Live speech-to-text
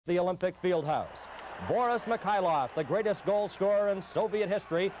the Olympic Fieldhouse. Boris Mikhailov, the greatest goal scorer in Soviet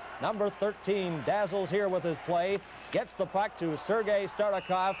history, number 13, dazzles here with his play, gets the puck to Sergei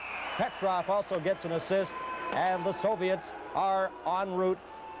Starikov. Petrov also gets an assist, and the Soviets are en route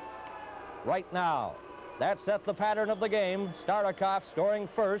right now. That set the pattern of the game. Starikov scoring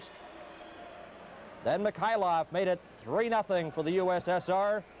first. Then Mikhailov made it 3-0 for the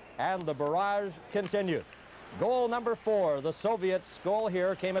USSR, and the barrage continued. Goal number 4, the Soviets' goal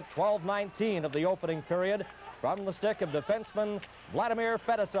here came at 12:19 of the opening period from the stick of defenseman Vladimir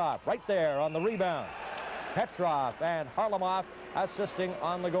Fettisov, right there on the rebound. Petrov and Harlamov assisting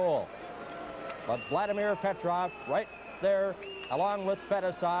on the goal. But Vladimir Petrov right there along with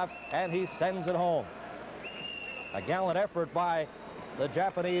Fettisov, and he sends it home. A gallant effort by the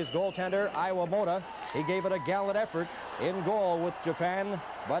Japanese goaltender Ivamото. He gave it a gallant effort in goal with Japan,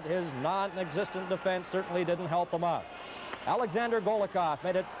 but his non-existent defense certainly didn't help him out. Alexander Golikov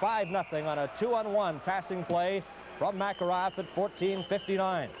made it 5-0 on a 2-on-1 passing play from Makarov at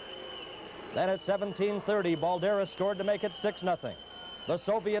 14:59. Then at 17:30, Balderis scored to make it 6-0. The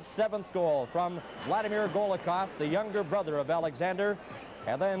Soviets' 7th goal from Vladimir Golikov, the younger brother of Alexander.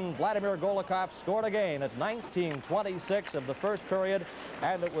 And then Vladimir Golikov scored again at 19:26 of the first period,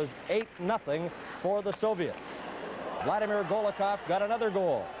 and it was 8-0 for the Soviets. Vladimir Golikov got another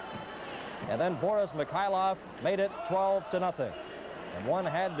goal. And then Boris Mikhailov made it 12-0. And one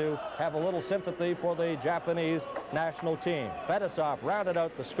had to have a little sympathy for the Japanese national team. Fettisov rounded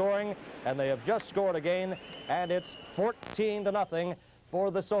out the scoring, and they have just scored again, and it's 14-0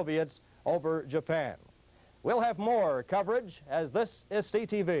 for the Soviets over Japan. We'll have more coverage as this is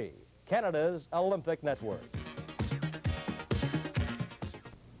CTV, Canada's Olympic Network.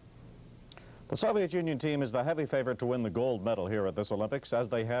 The Soviet Union team is the heavy favorite to win the gold medal here at this Olympics, as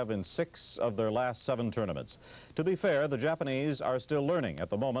they have in 6 of their last 7 tournaments. To be fair, the Japanese are still learning.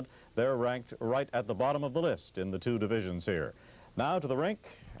 At the moment, they're ranked right at the bottom of the list in the 2 divisions here. Now to the rink,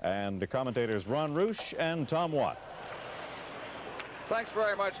 and the commentators Ron Roosh and Tom Watt. Thanks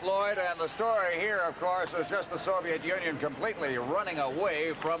very much, Lloyd. And the story here, of course, is just the Soviet Union completely running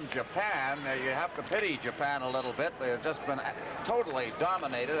away from Japan. You have to pity Japan a little bit. They have just been totally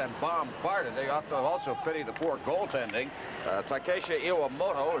dominated and bombarded. You have to also pity the poor goaltending. Takeshi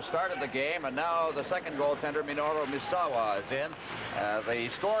Ivamото started the game, and now the second goaltender, M.Misava, is in. The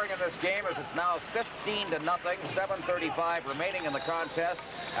scoring in this game is it's now 15-0, 7:35 remaining in the contest.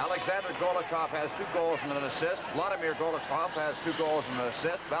 Alexander Golikov has 2 goals and an assist. Vladimir Golikov has 2 goals and an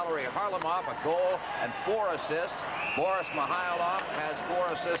assist. Valery Harlamov a goal and 4 assists. Boris Mikhailov has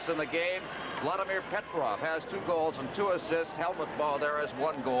 4 assists in the game. Vladimir Petrov has 2 goals and 2 assists. Helmut Balderis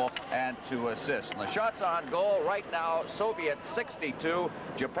 1 goal and 2 assists. And the shots on goal right now, Soviet 62,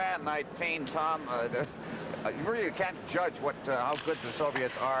 Japan 19. Tom, you really can't judge how good the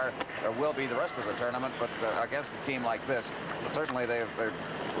Soviets are or will be the rest of the tournament, but against a team like this, certainly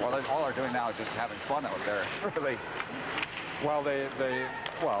all they're doing now is just having fun out there. Really. Well,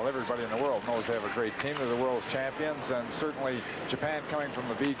 well, everybody in the world knows they have a great team. They're the world's champions, and certainly Japan, coming from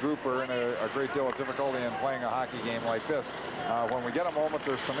the B group, are in a great deal of difficulty in playing a hockey game like this. When we get a moment,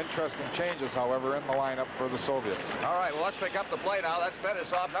 there's some interesting changes, however, in the lineup for the Soviets. All right, well, let's pick up the play now. That's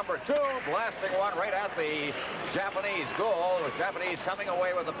Fettisov, number 2, blasting one right at the Japanese goal. The Japanese coming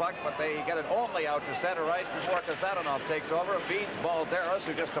away with the puck, but they get it only out to center ice before Kасatonov takes over, feeds Balderis,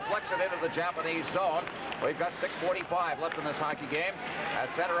 who just deflects it into the Japanese zone. We've got 6:45 left in this hockey game.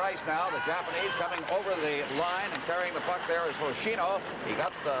 At center ice now, the Japanese coming over the line and carrying the puck there is Hoshino. He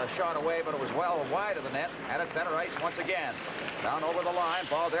got the shot away, but it was well wide of the net. And at center ice once again. Down over the line,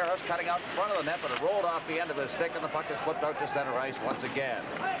 Balderis cutting out in front of the net, but it rolled off the end of his stick, and the puck is flipped out to center ice once again.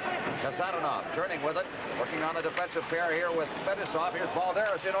 Kасatonov turning with it, working on a defensive pair here with Fettisov. Here's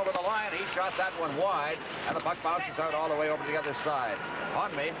Balderis in over the line. He shot that one wide, and the puck bounces out all the way over to the other side.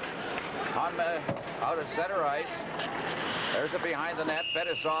 Honme out at center ice. There's it behind the net.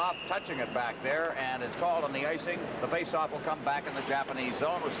 Fettisov touching it back there, and it's called on the icing. The faceoff will come back in the Japanese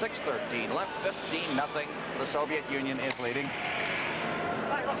zone with 6:13 left. 15-0. The Soviet Union is leading.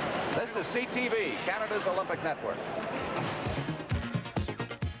 This is CTV, Canada's Olympic Network.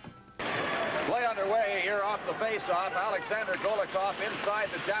 Play underway here off the face-off. Alexander Golikov inside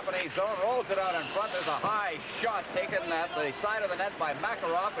the Japanese zone, rolls it out in front. There's a high shot taken at the side of the net by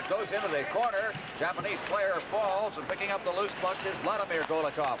Makarov. It goes into the corner. Japanese player falls, and picking up the loose puck is Vladimir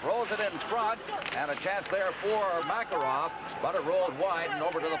Golikov. Rolls it in front, and a chance there for Makarov, but it rolled wide and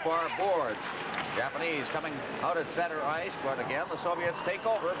over to the far boards. Japanese coming out at center ice, but again the Soviets take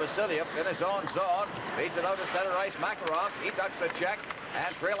over. Vasильев in his own zone, feeds it out to center ice. Makarov, he ducks a check.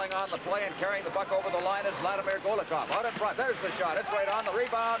 And trailing on the play and carrying the puck over the line is V.Golikov. Out in front, there's the shot. It's right on the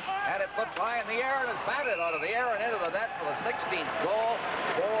rebound, and it flips high in the air and is batted out of the air and into the net for the 16th goal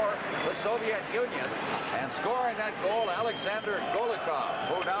for the Soviet Union. And scoring that goal,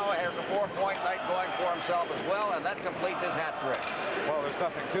 A.Golикov, who now has a 4-point night going for himself as well, and that completes his hat trick. Well, there's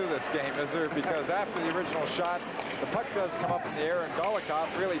nothing to this game, is there? Because after the original shot, the puck does come up in the air, and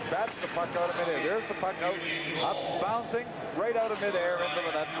Golикov really bats the puck out of midair. There's the puck out, up, bouncing right out of midair into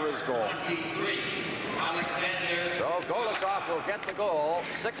the net for his goal. So Golикov will get the goal,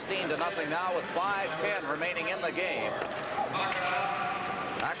 16-0 now with 5:10 remaining in the game.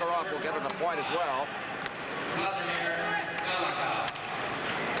 Makarov will get it a point as well.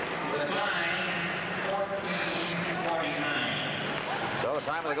 So the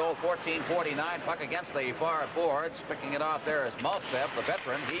time of the goal, 14:49. Puck against the far boards. Picking it off there is Mальцев, the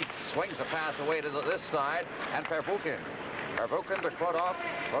veteran. He swings a pass away to this side, and Первухин. Первухin to Крутов.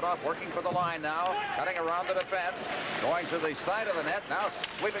 Крутов working for the line now, cutting around the defense, going to the side of the net, now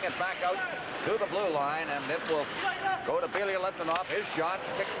sweeping it back out to the blue line, and it will go to Bilялетдинов. His shot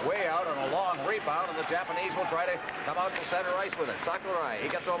kicked way out on a long rebound, and the Japanese will try to come out to center ice with it. Sakurai, he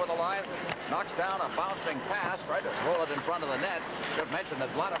gets over the line, knocks down a bouncing pass, tried to roll it in front of the net. Should mention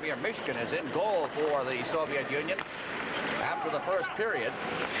that Vladimir Mышкин is in goal for the Soviet Union. After the first period,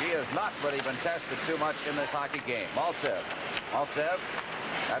 he has not really been tested too much in this hockey game. Mальцев,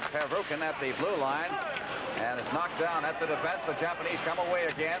 that's Первухин at the blue line, and it's knocked down at the defense. The Japanese come away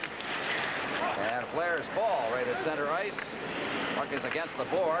again, and players fall right at center ice. Puck is against the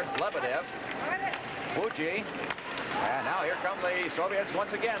boards. Lebedev, Fujii, and now here come the Soviets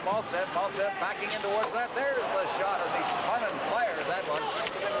once again. Mальцев backing in towards that. There's the shot as he spun and fired that one.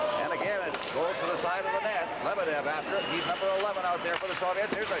 And again, it goes to the side of the net. Lebedev after it. He's number 11 out there for the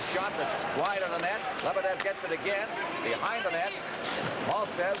Soviets. Here's a shot that's wide of the net. Lebedev gets it again behind the net.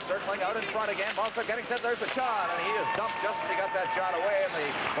 Mальцев circling out in front again. Mальцев getting set. There's the shot, and he is dumped just as he got that shot away, and the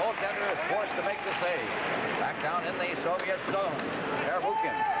goaltender is forced to make the save. Back down in the Soviet zone.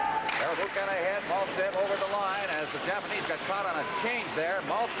 Первухin ahead. Mальцев over the line as the Japanese got caught on a change there.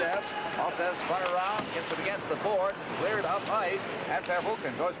 Mальцев spun around, gets it against the boards. It's cleared up ice, and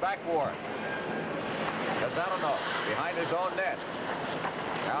Первухин goes back for it. Kazanov behind his own net.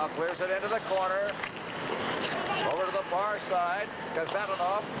 Now clears it into the corner. Over to the far side.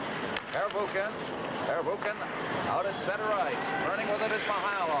 Kazanov. Первухin out at center ice. Turning with it is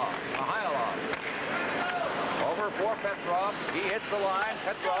Mihайлов. Over for Petrov. He hits the line.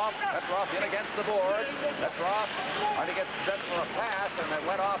 Petrov in against the boards. Petrov trying to get set for a pass, and it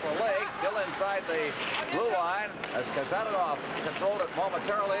went off a leg, still inside the blue line as Kazanov controlled it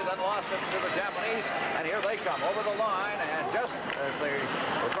momentarily, then lost it to the Japanese. And here they come over the line, and just as they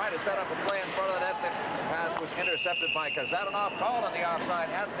were trying to set up a play in front of the net, the pass was intercepted by Kazanov, called on the offside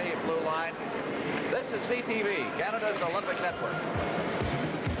at the blue line. This is CTV, Canada's Olympic Network.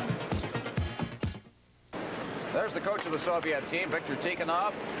 There's the coach of the Soviet team, Viktor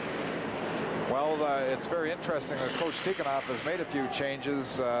Tikhonov. Well, it's very interesting that Coach Tikhonov has made a few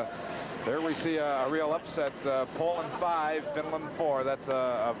changes. There we see a real upset. Poland 5, Finland 4. That's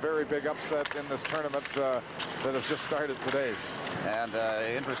a very big upset in this tournament that has just started today. And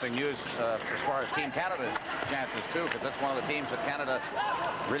interesting news as far as Team Canada's chances, too, because that's one of the teams that Canada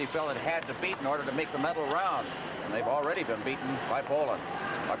really felt it had to beat in order to make the medal round. And they've already been beaten by Poland.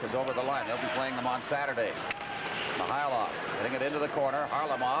 Puck is over the line. They'll be playing them on Saturday. Mihайлov getting it into the corner.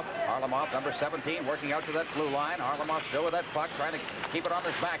 Harlamov, number 17, working out to that blue line. Harlamov still with that puck, trying to keep it on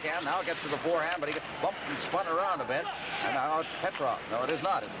his backhand. Now it gets to the forehand, but he gets bumped and spun around a bit. And now it's Petrov. No, it is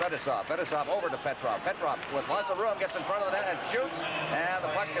not. It's Fettisov. Fettisov over to Petrov. Petrov, with lots of room, gets in front of the net and shoots. And the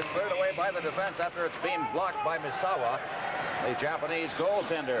puck is cleared away by the defense after it's being blocked by М.Мисава, the Japanese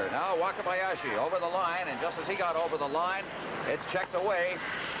goaltender. Now Wakabayashi over the line, and just as he got over the line, it's checked away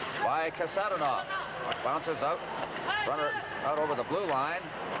by Kасatонов. Puck bounces out over the blue line,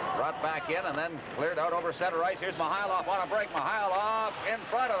 brought back in, and then cleared out over center ice. Here's Mihайлов on a break. Mihайлov in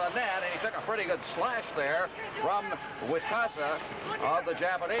front of the net, and he took a pretty good slash there from Wikasa of the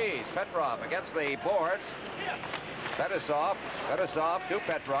Japanese. Petrov against the boards. Fettisov to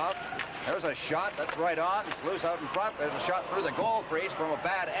Petrov. There's a shot that's right on. It's loose out in front. There's a shot through the goal crease from a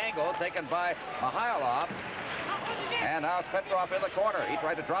bad angle taken by Mihайлov. And now it's Petrov in the corner. He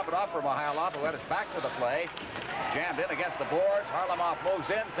tried to drop it off for Mihайлov, who had his back to the play. Jammed in against the boards. Harlamov moves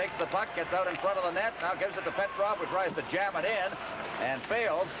in, takes the puck, gets out in front of the net. Now gives it to Petrov, who tries to jam it in and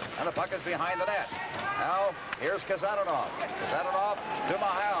fails. And the puck is behind the net. Now here's Kazanov. Kazanov to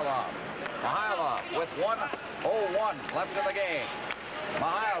Mihайлov. Mihайлov with 1:01 left in the game.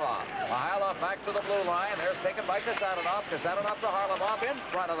 Mihайлов. Mihайлov back to the blue line. There's taken by Kасatонов. Kасatонov to Харламов in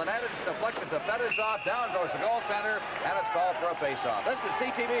front of the net. It's deflected to Fettisov. Down goes the goaltender, and it's called for a face-off. This is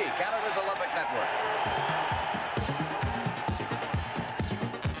CTV, Canada's Olympic Network.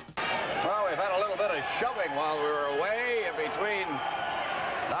 Well, we've had a little bit of shoving while we were away in between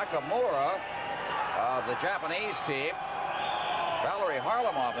Nakamura of the Japanese team.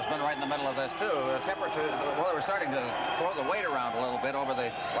 Harlamov has been right in the middle of this too. The temperature, well, they were starting to throw the weight around a little bit over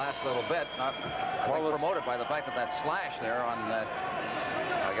the last little bit. Not, I think, promoted by the fact that that slash there on,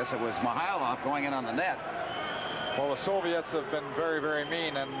 I guess it was Mihайлov going in on the net. Well, the Soviets have been very, very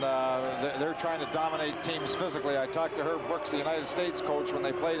mean, and they're trying to dominate teams physically. I talked to Herb Brooks, the United States coach, when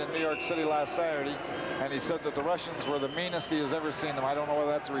they played in New York City last Saturday, and he said that the Russians were the meanest he has ever seen them. I don't know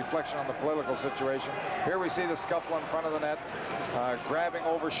whether that's a reflection on the political situation. Here we see the scuffle in front of the net, grabbing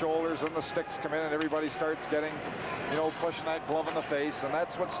over shoulders, and the sticks come in, and everybody starts getting, you know, pushing that glove in the face, and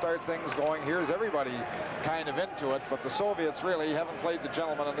that's what starts things going. Here's everybody kind of into it, but the Soviets really haven't played the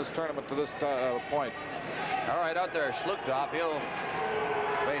gentleman in this tournament to this point. All right, out there, Jlugtov. He'll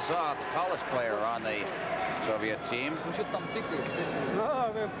face off the tallest player on the Soviet team.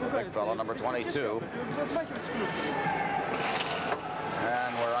 Big fellow, number 22.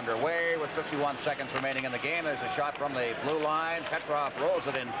 And we're underway with 51 seconds remaining in the game. There's a shot from the blue line. Petrov rolls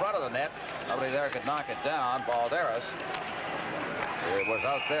it in front of the net. Nobody there could knock it down. Balderis. It was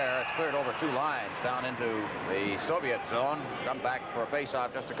out there. It's cleared over two lines down into the Soviet zone. Come back for a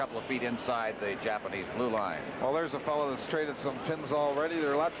face-off just a couple of feet inside the Japanese blue line. Well, there's a fellow that's traded some pins already.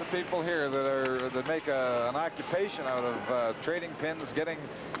 There are lots of people here that make an occupation out of trading pins, getting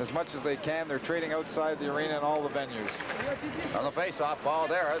as much as they can. They're trading outside the arena in all the venues. On the face-off,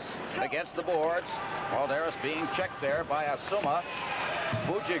 Balderis against the boards. Balderis being checked there by Asuma.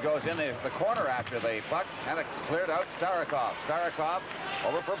 Fujii goes in the corner after the puck, and it's cleared out. Starikov. Starikov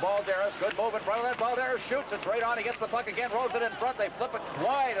over for Balderis. Good move in front of that. Balderis shoots. It's right on. He gets the puck again. Rolls it in front. They flip it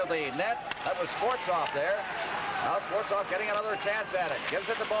wide of the net. That was Skvortsov there. Now Skvortsov getting another chance at it. Gives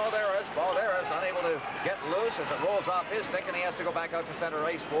it to Balderis. Balderis unable to get loose as it rolls off his stick, and he has to go back out to center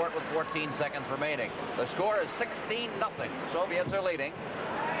ice for it with 14 seconds remaining. The score is 16-0. The Soviets are leading.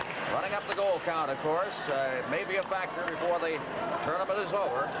 Running up the goal count, of course, may be a factor before the tournament is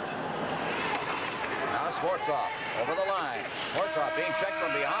over. Now Skvortsov over the line. Skvortsov being checked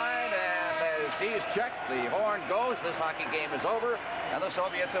from behind, and as he's checked, the horn goes. This hockey game is over, and the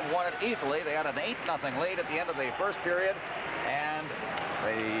Soviets have won it easily. They had an 8-0 lead at the end of the first period, and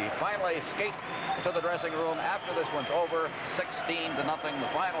they finally skate to the dressing room after this one's over. 16-0, the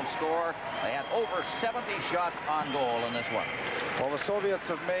final score. They had over 70 shots on goal in this one. Well, the Soviets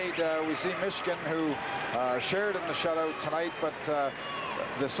have made, we see Mышkин, who shared in the shutout tonight, but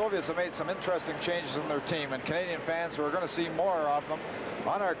the Soviets have made some interesting changes in their team, and Canadian fans who are going to see more of them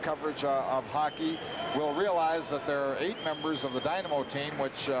on our coverage of hockey will realize that there are 8 members of the Dynamo team,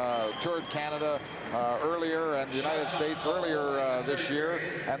 which toured Canada earlier and the United States earlier this year,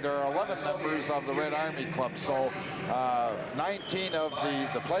 and there are 11 members of the Red Army Club. So 19 of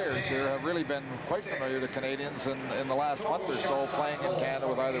the players here have really been quite familiar to Canadians in the last month or so, playing in Canada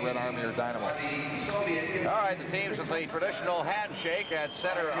with either Red Army or Dynamo. All right, the teams with the traditional handshake at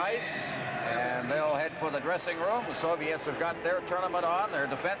center ice, and they'll head for the dressing room. The Soviets have got their tournament on, their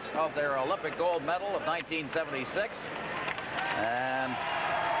defense of their Olympic gold medal of 1976. And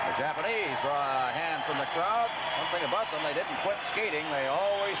the Japanese draw a hand from the crowd. One thing about them, they didn't quit skating. They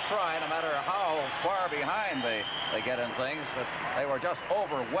always try, no matter how far behind they get in things. But they were just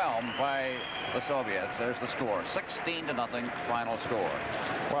overwhelmed by the Soviets. There's the score, 16-0 final score.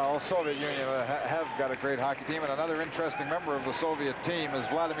 Well, the Soviet Union have got a great hockey team, and another interesting member of the Soviet team is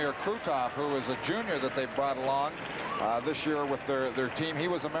Vladimir Krutov, who is a junior that they brought along this year with their team. He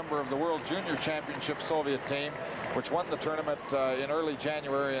was a member of the World Junior Championship Soviet team, which won the tournament in early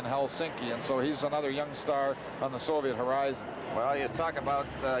January in Helsinki, and so he's another young star on the Soviet horizon. Well, you talk about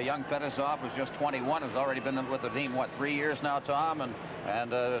young Fettisov, who's just 21, who's already been with the team, what, 3 years now, Tom?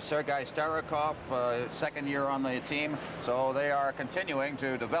 And Sergei Starikov, second year on the team. So they are continuing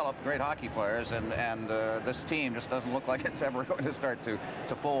to develop great hockey players, and this team just doesn't look like it's ever going to start to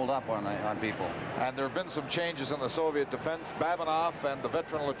fold up on people. And there have been some changes in the Soviet defense. Babanov and the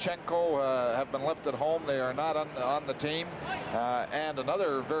veteran Luchenko have been left at home. They are not on the team. And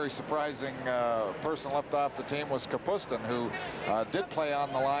another very surprising person left off the team was Kapustin, who did play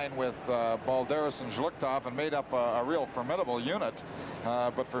on the line with Balderis and Jlugtov and made up a real formidable unit.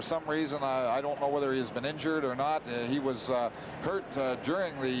 But for some reason, I don't know whether he has been injured or not. He was hurt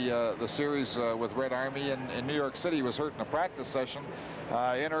during the series with Red Army in New York City. He was hurt in a practice session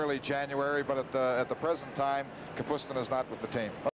in early January, but at the present time, Kapustin is not with the team.